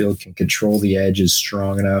backfield, can control the edge, is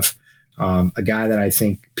strong enough. A guy that I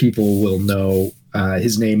think people will know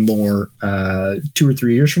his name more 2 or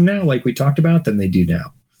 3 years from now, like we talked about, than they do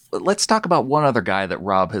now. Let's talk about one other guy that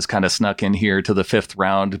Rob has kind of snuck in here to the 5th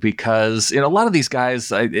round, because a lot of these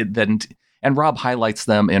guys, and Rob highlights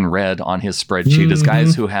them in red on his spreadsheet as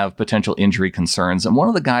guys who have potential injury concerns. And one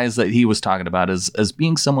of the guys that he was talking about as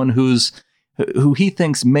being someone who he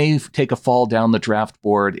thinks may take a fall down the draft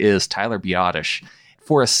board is Tyler Biadasz.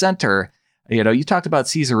 For a center, you talked about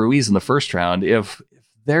Cesar Ruiz in the 1st round. If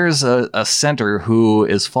there's a center who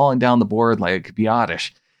is falling down the board like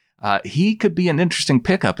Biadasz, he could be an interesting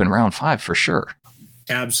pickup in round 5 for sure.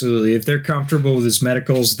 Absolutely. If they're comfortable with his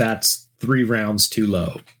medicals, that's 3 rounds too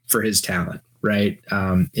low for his talent, right?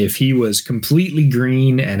 If he was completely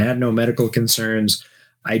green and had no medical concerns,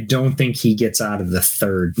 I don't think he gets out of the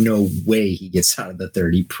 3rd. No way he gets out of the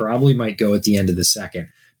 3rd. He probably might go at the end of the 2nd.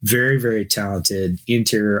 Very, very talented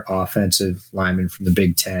interior offensive lineman from the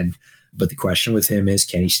Big Ten. But the question with him is,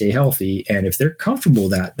 can he stay healthy? And if they're comfortable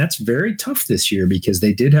with that, that's very tough this year because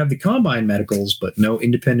they did have the combine medicals, but no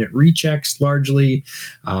independent rechecks largely.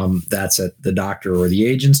 That's at the doctor or the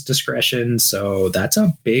agent's discretion. So that's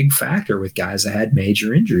a big factor with guys that had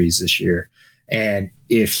major injuries this year. And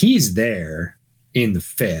if he's there in the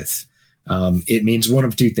fifth, it means one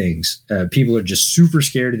of two things. People are just super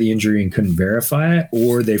scared of the injury and couldn't verify it,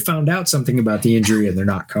 or they found out something about the injury and they're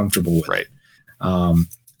not comfortable with it.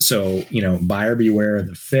 So, buyer beware in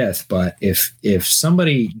the fifth. But if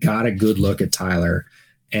somebody got a good look at Tyler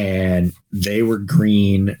and they were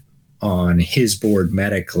green on his board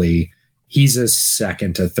medically, he's a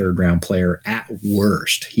second to third round player at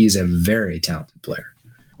worst. He's a very talented player.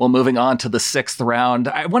 Well, moving on to the sixth round,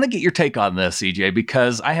 I want to get your take on this, EJ,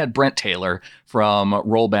 because I had Brent Taylor from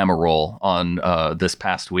Roll Bama Roll on this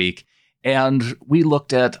past week, and we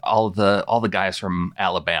looked at all the guys from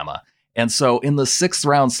Alabama. And so in the sixth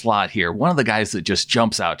round slot here, one of the guys that just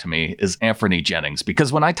jumps out to me is Anfernee Jennings,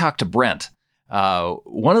 because when I talked to Brent,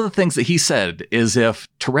 one of the things that he said is if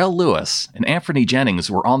Terrell Lewis and Anfernee Jennings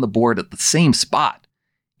were on the board at the same spot,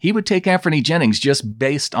 he would take Anfernee Jennings just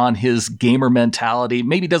based on his gamer mentality.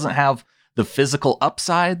 Maybe doesn't have the physical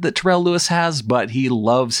upside that Terrell Lewis has, but he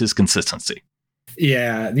loves his consistency.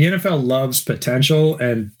 Yeah, the NFL loves potential,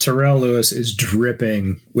 and Terrell Lewis is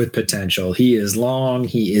dripping with potential. He is long,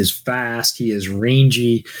 he is fast, he is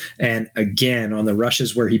rangy, and again, on the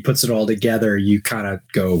rushes where he puts it all together, you kind of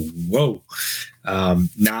go, whoa.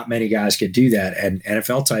 Not many guys could do that, and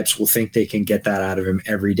NFL types will think they can get that out of him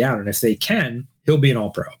every down, and if they can, he'll be an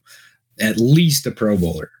all-pro, at least a Pro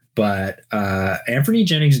Bowler. But Anfernee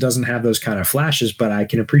Jennings doesn't have those kind of flashes, but I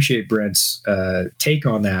can appreciate Brent's take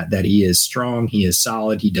on that he is strong, he is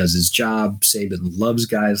solid, he does his job. Saban loves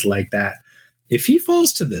guys like that. If he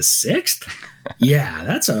falls to the sixth, yeah,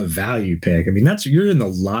 that's a value pick. I mean, you're in the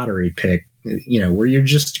lottery pick, where you're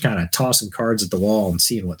just kind of tossing cards at the wall and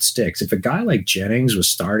seeing what sticks. If a guy like Jennings with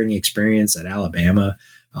starting experience at Alabama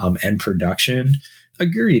and production,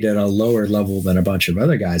 agreed, at a lower level than a bunch of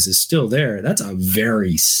other guys, is still there, that's a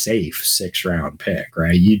very safe 6th round pick,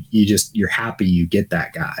 right? You're happy you get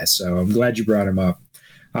that guy. So I'm glad you brought him up.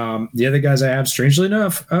 The other guys I have, strangely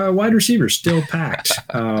enough, wide receiver still packed.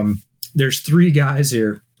 There's 3 guys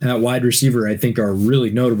here at wide receiver I think are really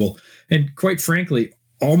notable. And quite frankly,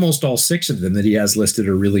 almost all 6 of them that he has listed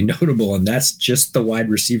are really notable. And that's just the wide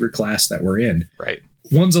receiver class that we're in. Right.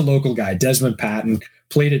 One's a local guy, Desmond Patton,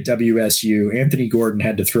 played at WSU. Anthony Gordon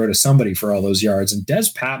had to throw to somebody for all those yards. And Des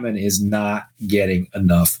Patman is not getting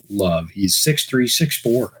enough love. He's 6'3",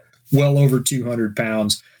 6'4", well over 200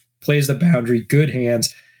 pounds, plays the boundary, good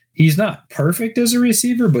hands. He's not perfect as a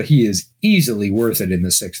receiver, but he is easily worth it in the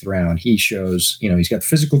 6th round. He shows, he's got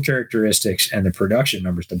physical characteristics and the production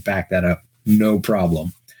numbers to back that up. No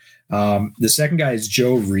problem. The second guy is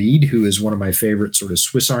Joe Reed, who is one of my favorite sort of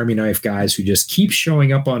Swiss Army knife guys who just keeps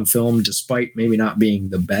showing up on film despite maybe not being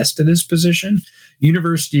the best at his position.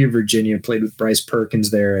 University of Virginia, played with Bryce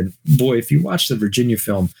Perkins there. And boy, if you watch the Virginia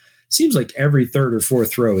film, it seems like every 3rd or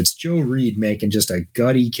 4th throw, it's Joe Reed making just a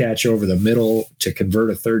gutty catch over the middle to convert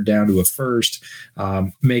a 3rd down to a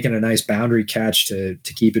 1st, making a nice boundary catch to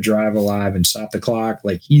keep a drive alive and stop the clock.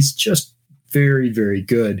 Like, he's just very, very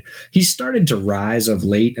good. He started to rise of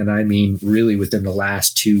late, and I mean really within the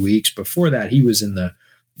last 2 weeks. Before that, he was in the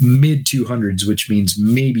mid 200s, which means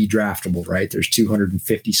maybe draftable, right? There's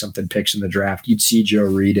 250 something picks in the draft. You'd see Joe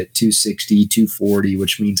Reed at 260, 240,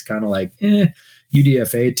 which means kind of like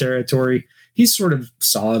UDFA territory. He's sort of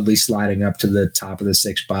solidly sliding up to the top of the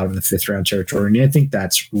 6th, bottom of the 5th round territory, and I think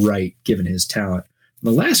that's right given his talent.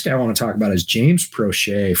 The last guy I want to talk about is James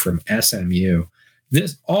Prochet from SMU.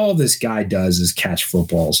 All this guy does is catch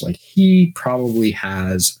footballs. Like, he probably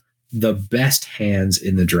has the best hands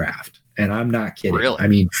in the draft. And I'm not kidding. Really? I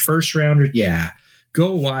mean, 1st rounder. Yeah.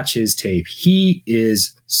 Go watch his tape. He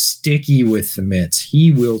is sticky with the mitts.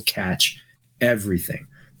 He will catch everything.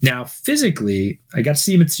 Now, physically, I got to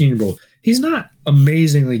see him at Senior Bowl. He's not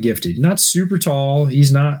amazingly gifted. Not super tall.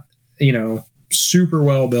 He's not, super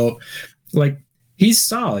well built. Like, he's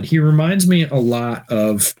solid. He reminds me a lot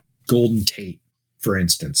of Golden Tate, for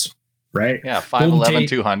instance, right? Yeah, 5'11",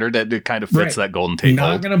 200. It kind of fits that Golden Tate mold.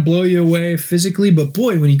 Not going to blow you away physically, but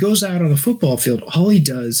boy, when he goes out on the football field, all he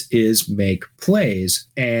does is make plays.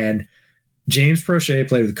 And James Prochet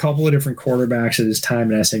played with a couple of different quarterbacks at his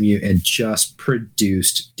time at SMU and just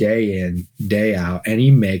produced day in, day out. And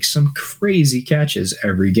he makes some crazy catches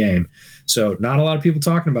every game. So not a lot of people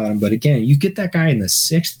talking about him, but again, you get that guy in the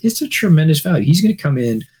 6th, it's a tremendous value. He's going to come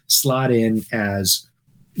in, slot in as,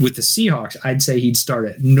 with the Seahawks, I'd say he'd start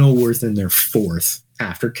at no worse than their 4th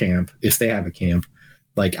after camp, if they have a camp.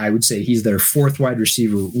 Like, I would say he's their fourth wide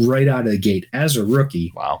receiver right out of the gate as a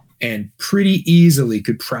rookie. Wow. And pretty easily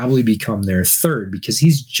could probably become their third because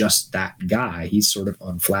he's just that guy. He's sort of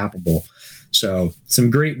unflappable. So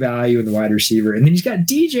some great value in the wide receiver. And then he's got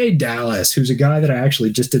DJ Dallas, who's a guy that I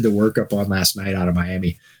actually just did the workup on last night out of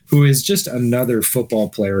Miami, who is just another football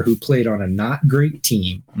player who played on a not great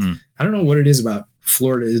team. I don't know what it is about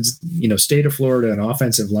Florida. It's, state of Florida and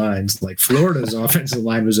offensive lines. Like, Florida's offensive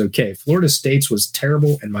line was okay. Florida State's was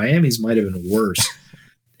terrible, and Miami's might have been worse.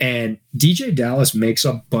 And DJ Dallas makes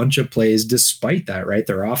a bunch of plays despite that, right?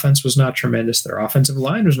 Their offense was not tremendous. Their offensive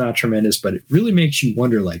line was not tremendous, but it really makes you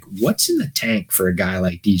wonder, like, what's in the tank for a guy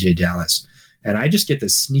like DJ Dallas? And I just get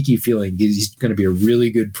this sneaky feeling he's going to be a really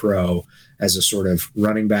good pro as a sort of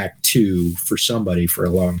running back 2 for somebody for a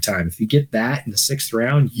long time. If you get that in the 6th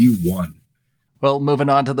round, you won. Well, moving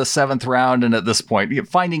on to the 7th round, and at this point,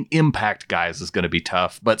 finding impact guys is going to be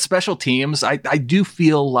tough. But special teams, I do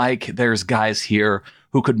feel like there's guys here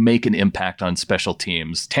who could make an impact on special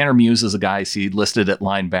teams. Tanner Muse is a guy I see listed at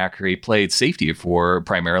linebacker. He played safety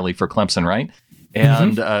primarily for Clemson, right?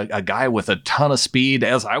 And a guy with a ton of speed.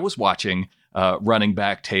 As I was watching running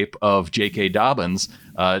back tape of J.K. Dobbins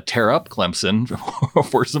tear up Clemson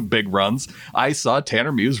for some big runs, I saw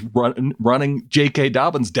Tanner Muse running J.K.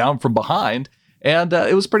 Dobbins down from behind, and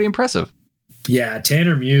it was pretty impressive. Yeah,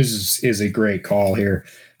 Tanner Muse is a great call here.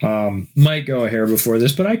 Might go a hair before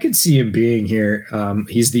this, but I could see him being here.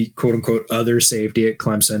 He's the quote unquote other safety at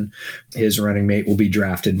Clemson. His running mate will be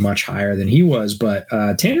drafted much higher than he was. But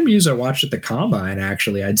Tanner Muse, I watched at the combine,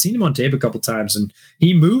 actually. I'd seen him on tape a couple times, and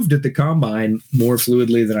he moved at the combine more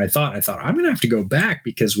fluidly than I thought. I thought, I'm going to have to go back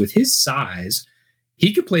because with his size,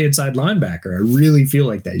 he could play inside linebacker. I really feel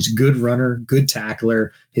like that. He's a good runner, good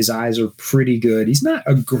tackler. His eyes are pretty good. He's not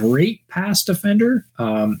a great pass defender,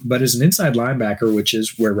 but as an inside linebacker, which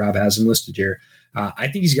is where Rob has him listed here, I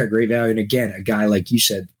think he's got great value. And again, a guy, like you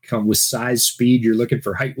said, come with size, speed. You're looking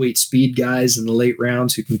for height, weight, speed guys in the late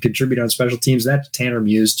rounds who can contribute on special teams. That's Tanner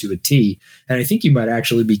Muse to a T. And I think you might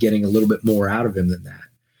actually be getting a little bit more out of him than that.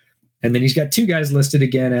 And then he's got 2 guys listed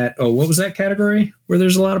again at, what was that category where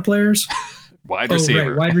there's a lot of players? Wide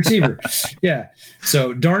receiver. Right, wide receiver. Yeah.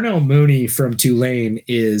 So Darnell Mooney from Tulane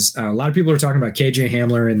is a lot of people are talking about KJ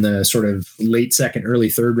Hamler in the sort of late 2nd, early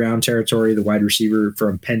 3rd round territory, the wide receiver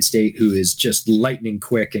from Penn State, who is just lightning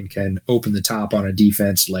quick and can open the top on a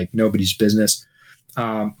defense like nobody's business.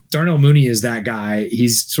 Darnell Mooney is that guy.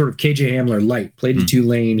 He's sort of KJ Hamler light, played at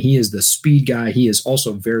Tulane. He is the speed guy. He is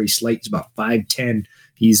also very slight. He's about 5'10".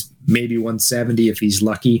 He's maybe 170 if he's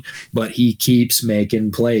lucky, but he keeps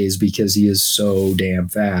making plays because he is so damn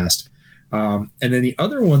fast. And then the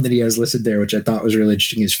other one that he has listed there, which I thought was really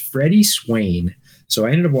interesting, is Freddie Swain. So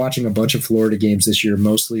I ended up watching a bunch of Florida games this year,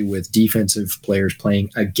 mostly with defensive players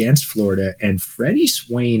playing against Florida. And Freddie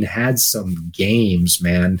Swain had some games,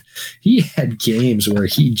 man. He had games where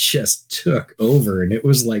he just took over. And it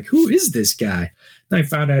was like, who is this guy? And I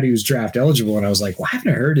found out he was draft eligible. And I was like, why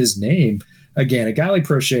haven't I heard his name? Again, a guy like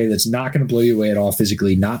Prochet that's not going to blow you away at all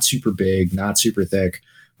physically, not super big, not super thick,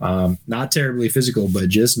 not terribly physical, but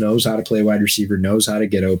just knows how to play wide receiver, knows how to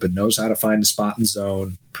get open, knows how to find a spot in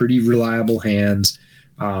zone, pretty reliable hands.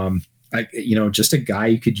 Just a guy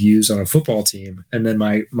you could use on a football team. And then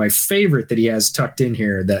my favorite that he has tucked in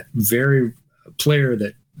here, that very player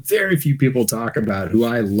that very few people talk about, who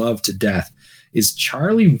I love to death, is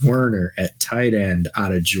Charlie Werner at tight end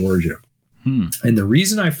out of Georgia. And the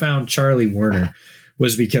reason I found Charlie Werner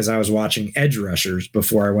was because I was watching edge rushers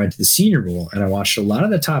before I went to the Senior Bowl, and I watched a lot of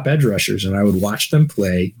the top edge rushers, and I would watch them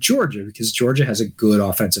play Georgia because Georgia has a good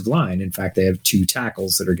offensive line. In fact, they have 2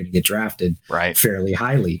 tackles that are going to get drafted fairly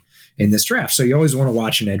highly in this draft. So you always want to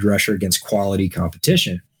watch an edge rusher against quality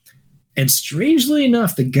competition. And strangely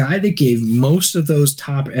enough, the guy that gave most of those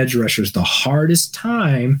top edge rushers the hardest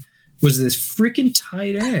time was this freaking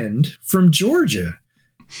tight end from Georgia.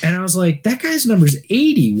 And I was like, that guy's number's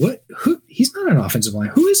 80. He's not an offensive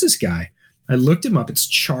line. Who is this guy? I looked him up. It's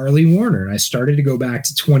Charlie Werner. And I started to go back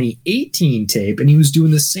to 2018 tape, and he was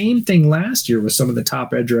doing the same thing last year with some of the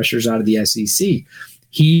top edge rushers out of the SEC.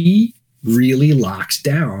 He really locks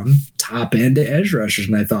down top end to edge rushers.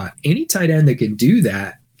 And I thought any tight end that can do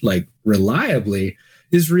that, like reliably,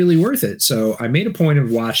 is really worth it. So I made a point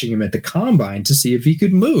of watching him at the combine to see if he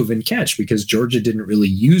could move and catch, because Georgia didn't really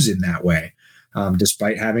use him that way.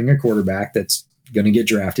 Despite having a quarterback that's going to get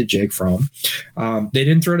drafted, Jake Fromm. They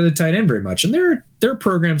didn't throw to the tight end very much. And there are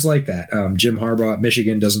programs like that. Jim Harbaugh at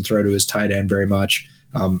Michigan doesn't throw to his tight end very much.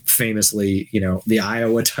 Famously, the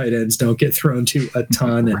Iowa tight ends don't get thrown to a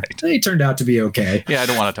ton. And they turned out to be okay. Yeah, I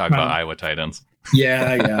don't want to talk about Iowa tight ends.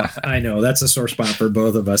 Yeah, I know. That's a sore spot for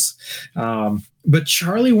both of us. But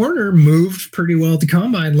Charlie Woerner moved pretty well at the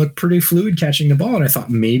combine, looked pretty fluid catching the ball. And I thought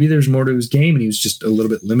maybe there's more to his game, and he was just a little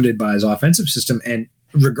bit limited by his offensive system. And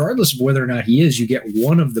regardless of whether or not he is, you get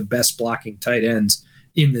one of the best blocking tight ends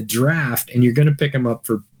in the draft, and you're going to pick him up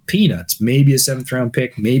for peanuts, maybe a 7th round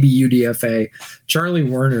pick, maybe UDFA. Charlie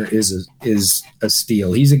Woerner is a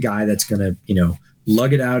steal. He's a guy that's going to,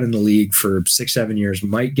 lug it out in the league for 6-7 years,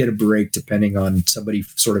 might get a break depending on somebody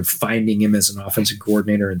sort of finding him as an offensive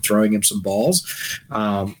coordinator and throwing him some balls.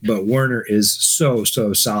 But Woerner is so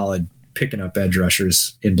solid picking up edge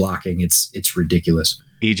rushers in blocking. It's ridiculous.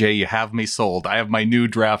 EJ, you have me sold. I have my new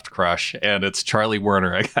draft crush, and it's Charlie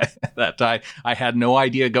Woerner. I had no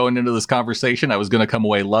idea going into this conversation I was going to come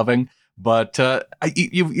away loving, but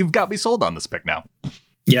you've got me sold on this pick now.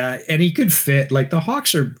 Yeah, and he could fit. Like, the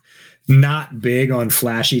Hawks are not big on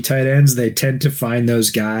flashy tight ends. They tend to find those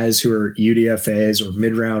guys who are UDFAs or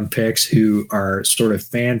mid-round picks who are sort of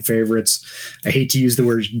fan favorites. I hate to use the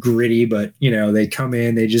word gritty, but they come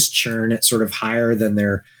in, they just churn it sort of higher than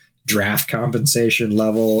their draft compensation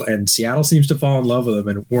level, and Seattle seems to fall in love with him,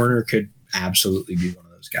 and Woerner could absolutely be one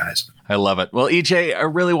of those guys. I love it. Well, EJ, I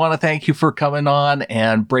really want to thank you for coming on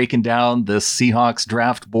and breaking down the Seahawks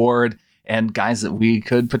draft board and guys that we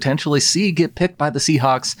could potentially see get picked by the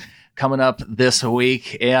Seahawks coming up this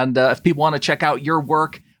week. And if people want to check out your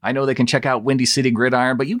work, I know they can check out Windy City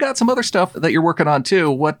Gridiron, but you've got some other stuff that you're working on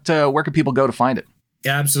too. Where can people go to find it?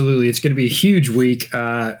 Absolutely. It's going to be a huge week.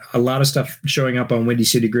 A lot of stuff showing up on Windy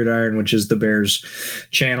City Gridiron, which is the Bears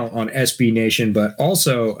channel on SB Nation, but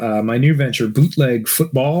also my new venture, Bootleg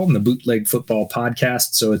Football, and the Bootleg Football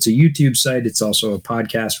podcast. So it's a YouTube site. It's also a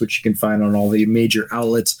podcast, which you can find on all the major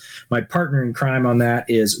outlets. My partner in crime on that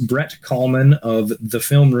is Brett Coleman of the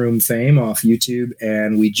Film Room fame off YouTube.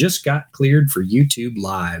 And we just got cleared for YouTube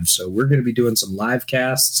Live. So we're going to be doing some live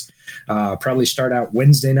casts. Probably start out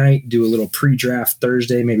Wednesday night, do a little pre-draft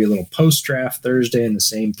Thursday, maybe a little post-draft Thursday, and the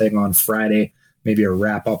same thing on Friday, maybe a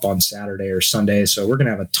wrap-up on Saturday or Sunday. So we're going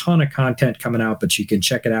to have a ton of content coming out, but you can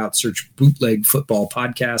check it out. Search Bootleg Football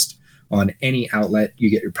Podcast on any outlet you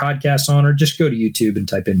get your podcasts on, or just go to YouTube and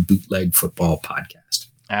type in Bootleg Football Podcast.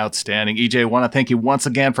 Outstanding. EJ, I want to thank you once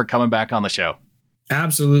again for coming back on the show.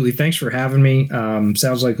 Absolutely. Thanks for having me.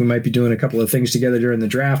 Sounds like we might be doing a couple of things together during the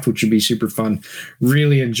draft, which would be super fun.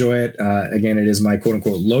 Really enjoy it. Again, it is my quote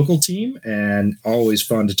unquote local team, and always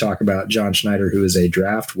fun to talk about John Schneider, who is a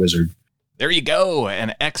draft wizard. There you go.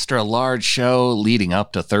 An extra large show leading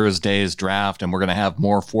up to Thursday's draft, and we're going to have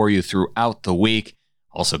more for you throughout the week.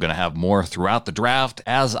 Also going to have more throughout the draft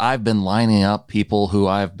as I've been lining up people who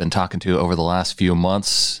I've been talking to over the last few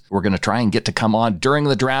months. We're going to try and get to come on during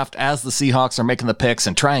the draft as the Seahawks are making the picks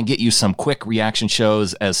and try and get you some quick reaction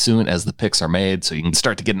shows as soon as the picks are made so you can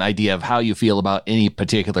start to get an idea of how you feel about any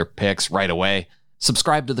particular picks right away.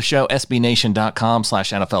 Subscribe to the show,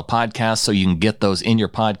 sbnation.com/NFL podcast, so you can get those in your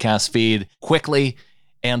podcast feed quickly.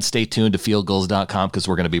 And stay tuned to fieldgoals.com because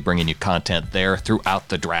we're going to be bringing you content there throughout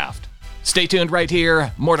the draft. Stay tuned right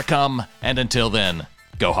here. More to come. And until then,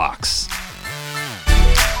 go Hawks.